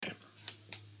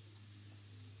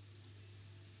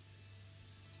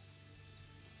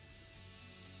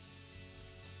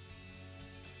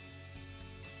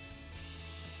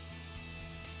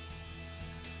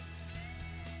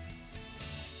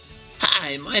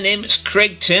Hi, my name is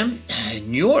Craig Tim,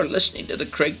 and you're listening to The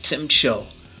Craig Tim Show.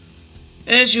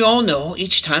 As you all know,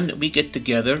 each time that we get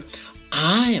together,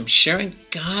 I am sharing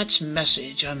God's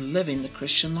message on living the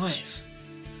Christian life.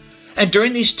 And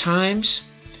during these times,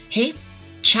 He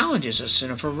challenges us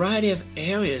in a variety of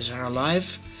areas in our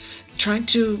life, trying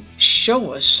to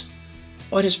show us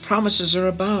what His promises are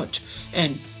about,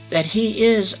 and that He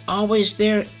is always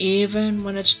there even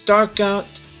when it's dark out.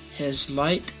 His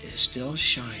light is still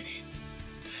shining.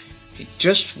 He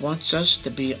just wants us to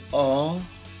be all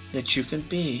that you can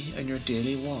be in your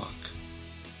daily walk.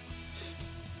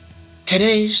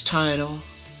 Today's title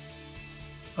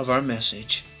of our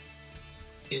message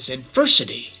is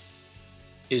Adversity.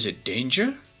 Is it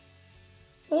danger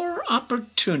or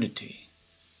opportunity?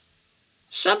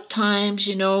 Sometimes,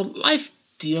 life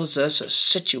deals us a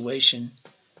situation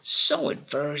so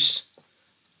adverse,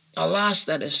 a loss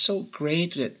that is so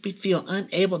great that we feel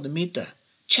unable to meet the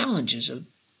challenges of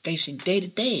facing day to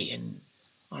day in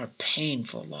our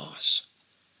painful loss.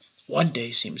 One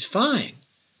day seems fine.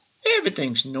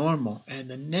 Everything's normal. And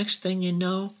the next thing you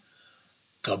know,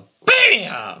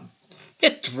 kabam!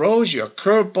 It throws your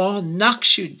curveball,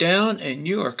 knocks you down, and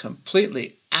you are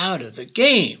completely out of the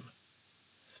game.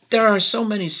 There are so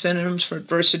many synonyms for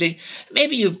adversity.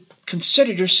 Maybe you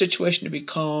considered your situation to be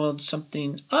called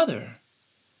something other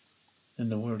than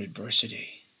the word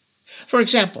adversity. For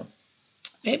example,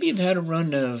 maybe you've had a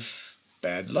run of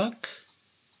bad luck.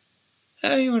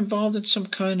 You're involved in some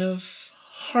kind of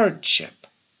hardship.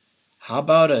 How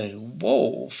about a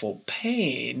woeful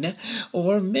pain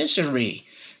or misery?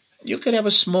 You could have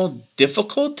a small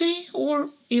difficulty or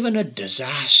even a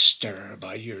disaster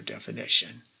by your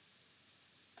definition.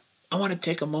 I want to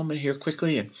take a moment here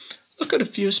quickly and look at a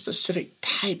few specific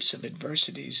types of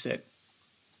adversities that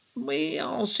we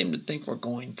all seem to think we're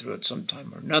going through at some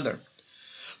time or another.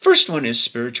 First one is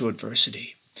spiritual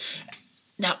adversity.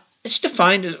 Now, it's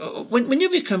defined as when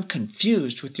you become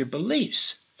confused with your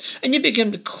beliefs and you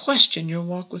begin to question your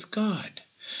walk with God.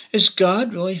 Is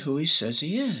God really who He says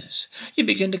He is? You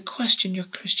begin to question your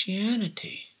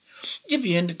Christianity. You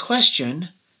begin to question,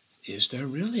 is there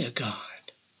really a God?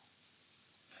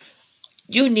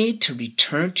 You need to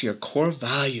return to your core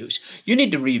values. You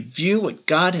need to review what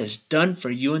God has done for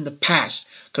you in the past,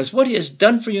 because what He has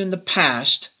done for you in the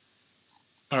past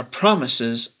are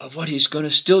promises of what He's going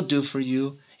to still do for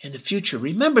you in the future.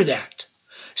 Remember that.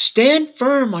 Stand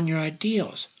firm on your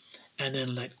ideals, and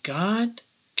then let God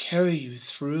carry you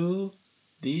through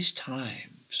these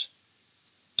times.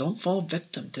 Don't fall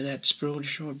victim to that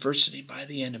spiritual adversity by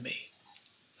the enemy.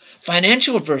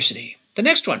 Financial adversity. The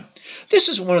next one. This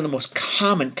is one of the most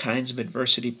common kinds of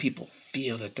adversity people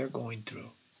feel that they're going through.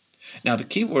 Now, the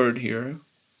key word here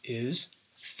is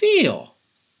feel.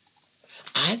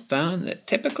 I found that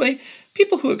typically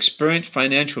people who experience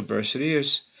financial adversity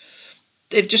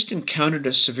they've just encountered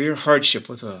a severe hardship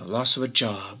with a loss of a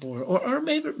job or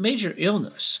maybe major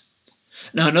illness.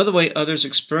 Now, another way others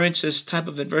experience this type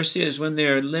of adversity is when they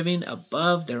are living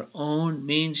above their own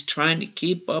means, trying to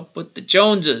keep up with the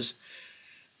Joneses.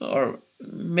 Or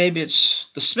maybe it's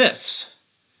the Smiths.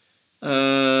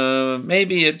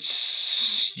 Maybe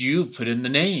it's you put in the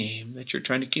name that you're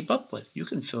trying to keep up with. You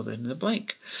can fill that in the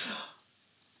blank.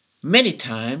 Many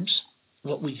times,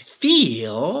 what we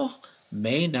feel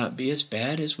may not be as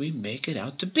bad as we make it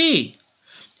out to be.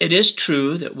 It is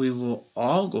true that we will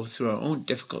all go through our own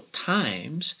difficult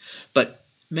times, but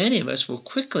many of us will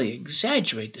quickly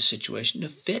exaggerate the situation to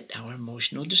fit our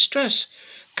emotional distress.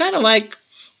 Kind of like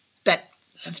that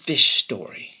fish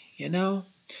story,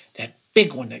 that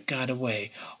big one that got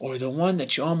away, or the one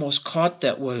that you almost caught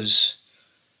that was,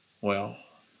 well,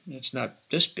 it's not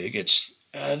this big, it's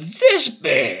this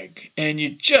big, and you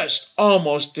just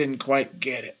almost didn't quite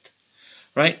get it,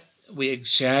 right? We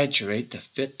exaggerate to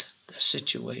fit the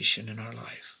situation in our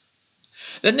life.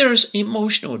 Then there's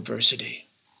emotional adversity.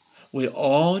 We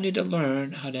all need to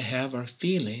learn how to have our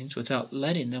feelings without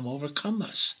letting them overcome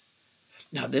us.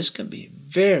 Now, this can be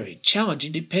very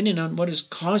challenging depending on what is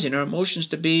causing our emotions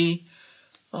to be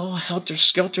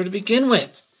helter-skelter to begin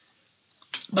with.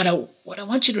 But what I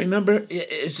want you to remember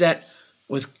is that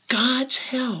with God's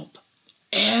help,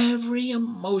 every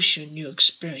emotion you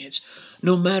experience,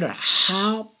 no matter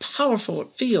how powerful it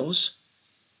feels,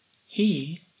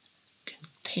 He can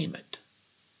tame it.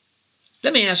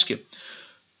 Let me ask you,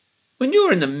 when you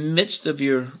are in the midst of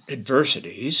your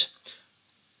adversities,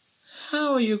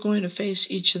 how are you going to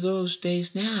face each of those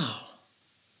days now?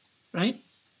 Right?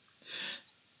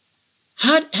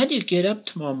 How do you get up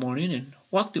tomorrow morning and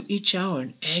walk through each hour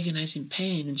in agonizing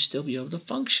pain and still be able to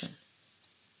function?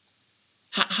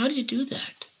 How do you do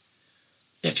that?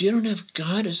 If you don't have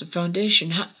God as a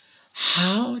foundation,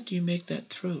 how do you make that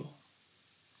through?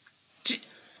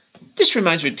 This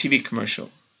reminds me of a TV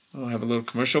commercial. We'll have a little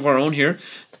commercial of our own here.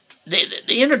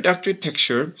 The introductory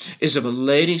picture is of a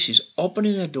lady. She's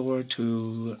opening the door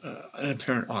to an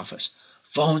apparent office.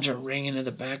 Phones are ringing in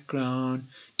the background.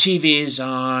 TV is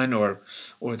on, or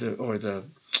the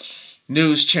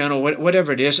news channel,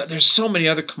 whatever it is. There's so many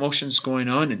other commotions going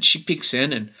on, and she peeks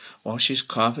in, and while she's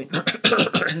coughing,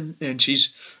 and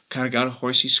she's kind of got a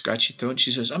horsey, scratchy throat, and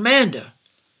she says, "Amanda,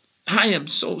 I am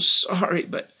so sorry,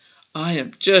 but I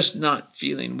am just not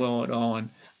feeling well at all, and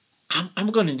I'm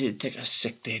going to need to take a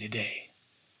sick day today."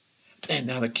 And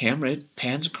now the camera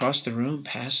pans across the room,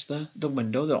 past the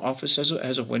window. The office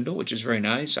has a window, which is very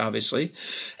nice, obviously.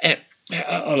 And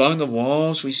along the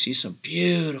walls, we see some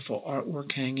beautiful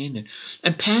artwork hanging,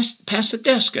 and past the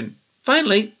desk, and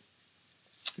finally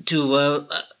to a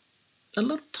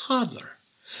little toddler.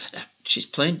 Now, she's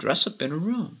playing dress up in her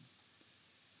room.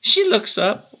 She looks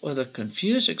up with a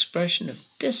confused expression of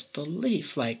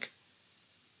disbelief, like,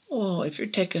 "Well, if you're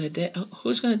taking a day,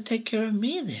 who's going to take care of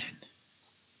me then?"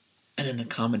 And then the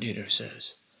commentator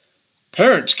says,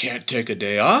 "Parents can't take a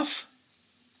day off."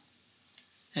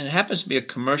 And it happens to be a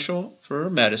commercial for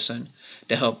medicine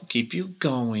to help keep you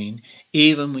going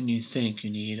even when you think you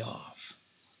need off.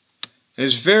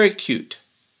 It's very cute.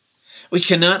 We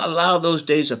cannot allow those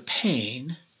days of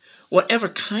pain, whatever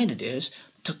kind it is,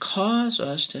 to cause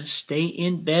us to stay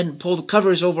in bed and pull the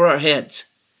covers over our heads.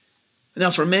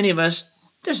 Now, for many of us,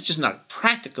 this is just not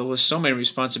practical with so many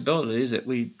responsibilities that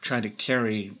we try to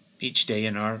carry each day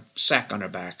in our sack on our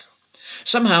back.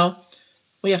 Somehow,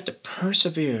 we have to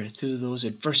persevere through those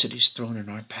adversities thrown in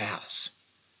our paths.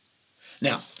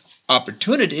 Now,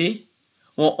 opportunity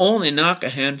will only knock a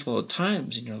handful of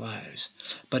times in your lives,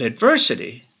 but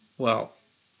adversity, well,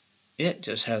 it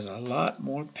just has a lot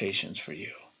more patience for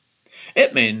you.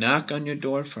 It may knock on your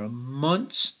door for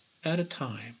months at a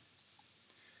time.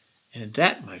 And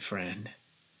that, my friend,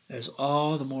 is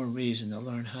all the more reason to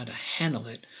learn how to handle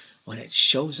it when it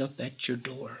shows up at your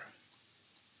door.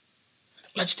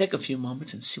 Let's take a few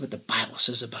moments and see what the Bible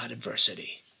says about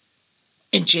adversity.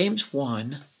 In James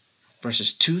 1,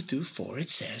 verses 2 through 4, it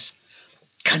says,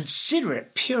 "Consider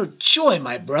it pure joy,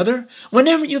 my brother,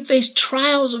 whenever you face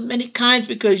trials of many kinds,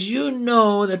 because you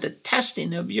know that the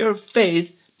testing of your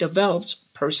faith develops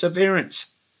perseverance.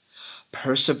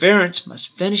 Perseverance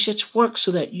must finish its work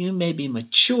so that you may be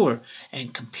mature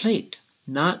and complete,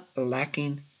 not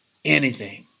lacking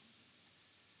anything."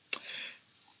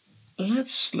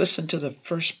 Let's listen to the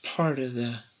first part of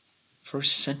the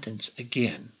first sentence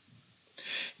again.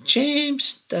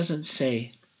 James doesn't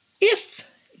say, if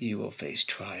you will face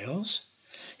trials.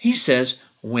 He says,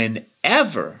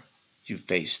 whenever you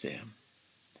face them.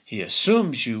 He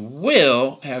assumes you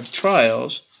will have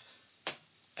trials,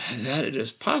 and that it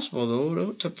is possible,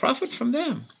 though, to profit from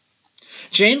them.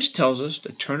 James tells us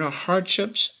to turn our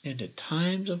hardships into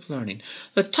times of learning.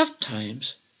 The tough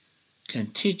times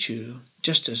can teach you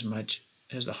just as much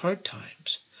as the hard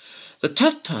times. The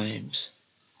tough times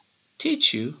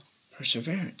teach you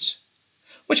perseverance.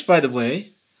 Which, by the way,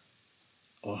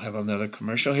 we'll have another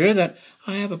commercial here that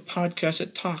I have a podcast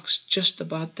that talks just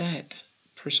about that,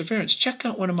 perseverance. Check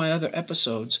out one of my other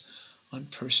episodes on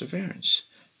perseverance.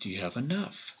 Do you have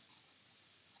enough?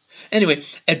 Anyway,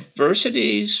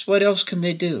 adversities, what else can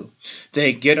they do?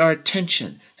 They get our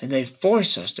attention, and they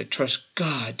force us to trust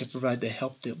God to provide the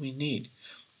help that we need.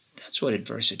 That's what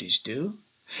adversities do.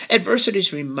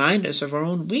 Adversities remind us of our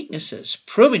own weaknesses,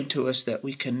 proving to us that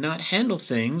we cannot handle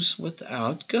things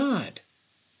without God.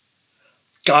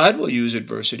 God will use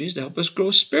adversities to help us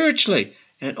grow spiritually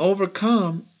and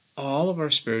overcome all of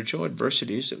our spiritual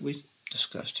adversities that we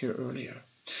discussed here earlier.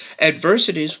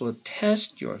 Adversities will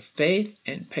test your faith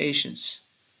and patience.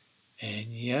 And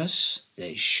yes,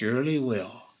 they surely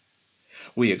will.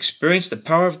 We experience the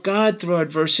power of God through our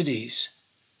adversities.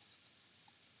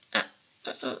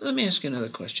 Let me ask you another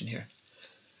question here.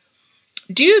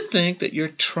 Do you think that your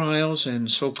trials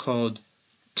and so-called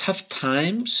tough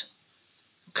times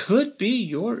could be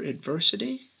your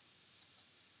adversity?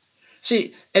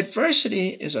 See, adversity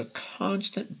is a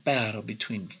constant battle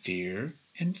between fear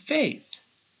and faith.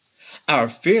 Our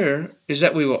fear is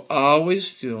that we will always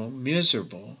feel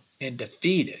miserable and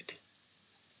defeated.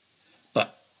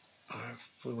 But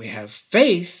when we have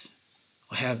faith,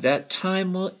 we'll have that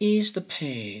time will ease the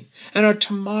pain, and our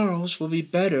tomorrows will be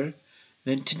better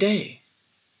than today.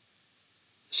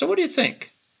 So what do you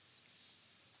think?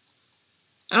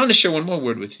 I want to share one more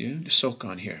word with you to soak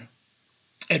on here.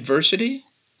 Adversity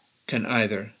can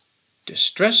either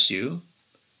distress you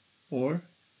or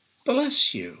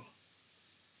bless you.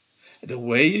 The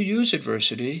way you use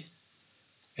adversity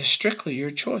is strictly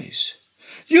your choice.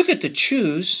 You get to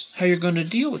choose how you're going to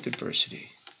deal with adversity.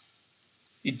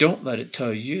 You don't let it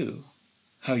tell you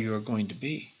how you are going to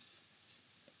be.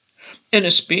 In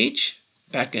a speech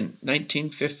back in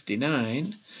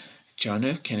 1959, John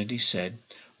F. Kennedy said,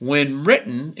 "When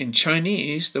written in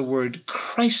Chinese, the word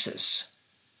crisis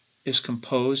is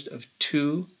composed of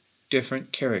two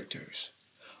different characters.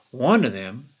 One of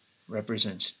them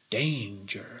represents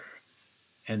danger,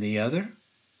 and the other,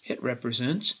 it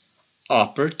represents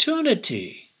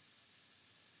opportunity."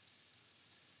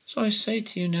 So I say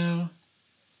to you now,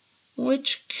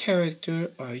 which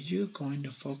character are you going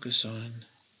to focus on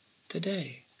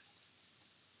today?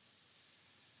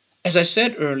 As I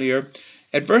said earlier,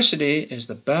 adversity is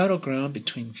the battleground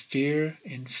between fear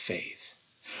and faith.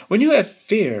 When you have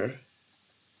fear,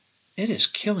 it is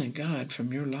killing God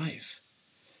from your life.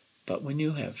 But when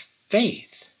you have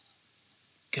faith,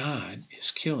 God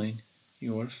is killing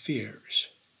your fears.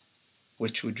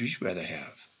 Which would you rather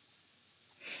have?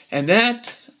 And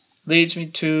that leads me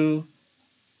to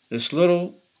this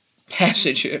little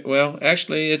passage. Well,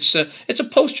 actually, it's a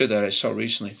poster that I saw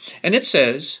recently. And it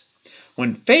says,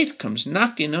 "When faith comes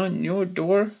knocking on your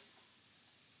door,"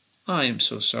 I am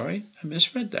so sorry, I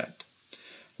misread that.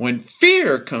 "When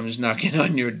fear comes knocking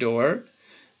on your door,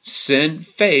 send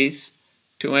faith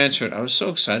to answer it." I was so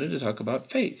excited to talk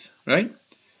about faith, right?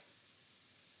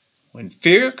 When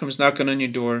fear comes knocking on your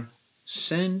door,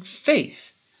 send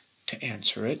faith to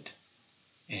answer it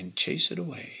and chase it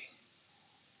away.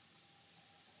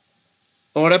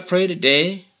 Lord, I pray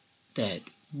today that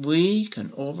we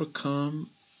can overcome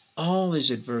all these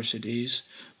adversities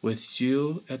with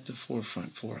you at the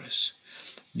forefront for us.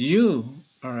 You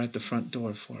are at the front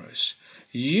door for us.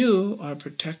 You are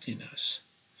protecting us.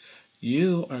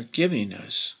 You are giving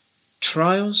us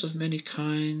trials of many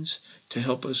kinds to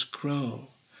help us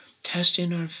grow,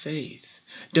 testing our faith,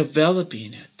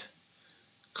 developing it,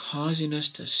 causing us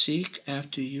to seek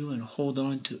after you and hold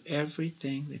on to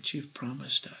everything that you've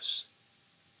promised us.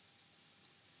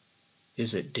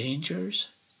 Is it dangers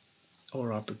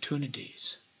or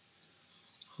opportunities?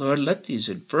 Lord, let these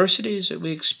adversities that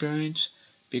we experience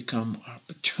become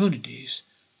opportunities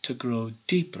to grow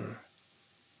deeper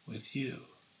with you.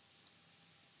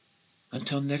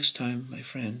 Until next time, my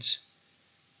friends,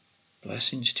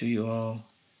 blessings to you all,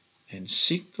 and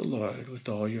seek the Lord with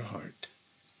all your heart.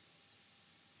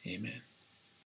 Amen.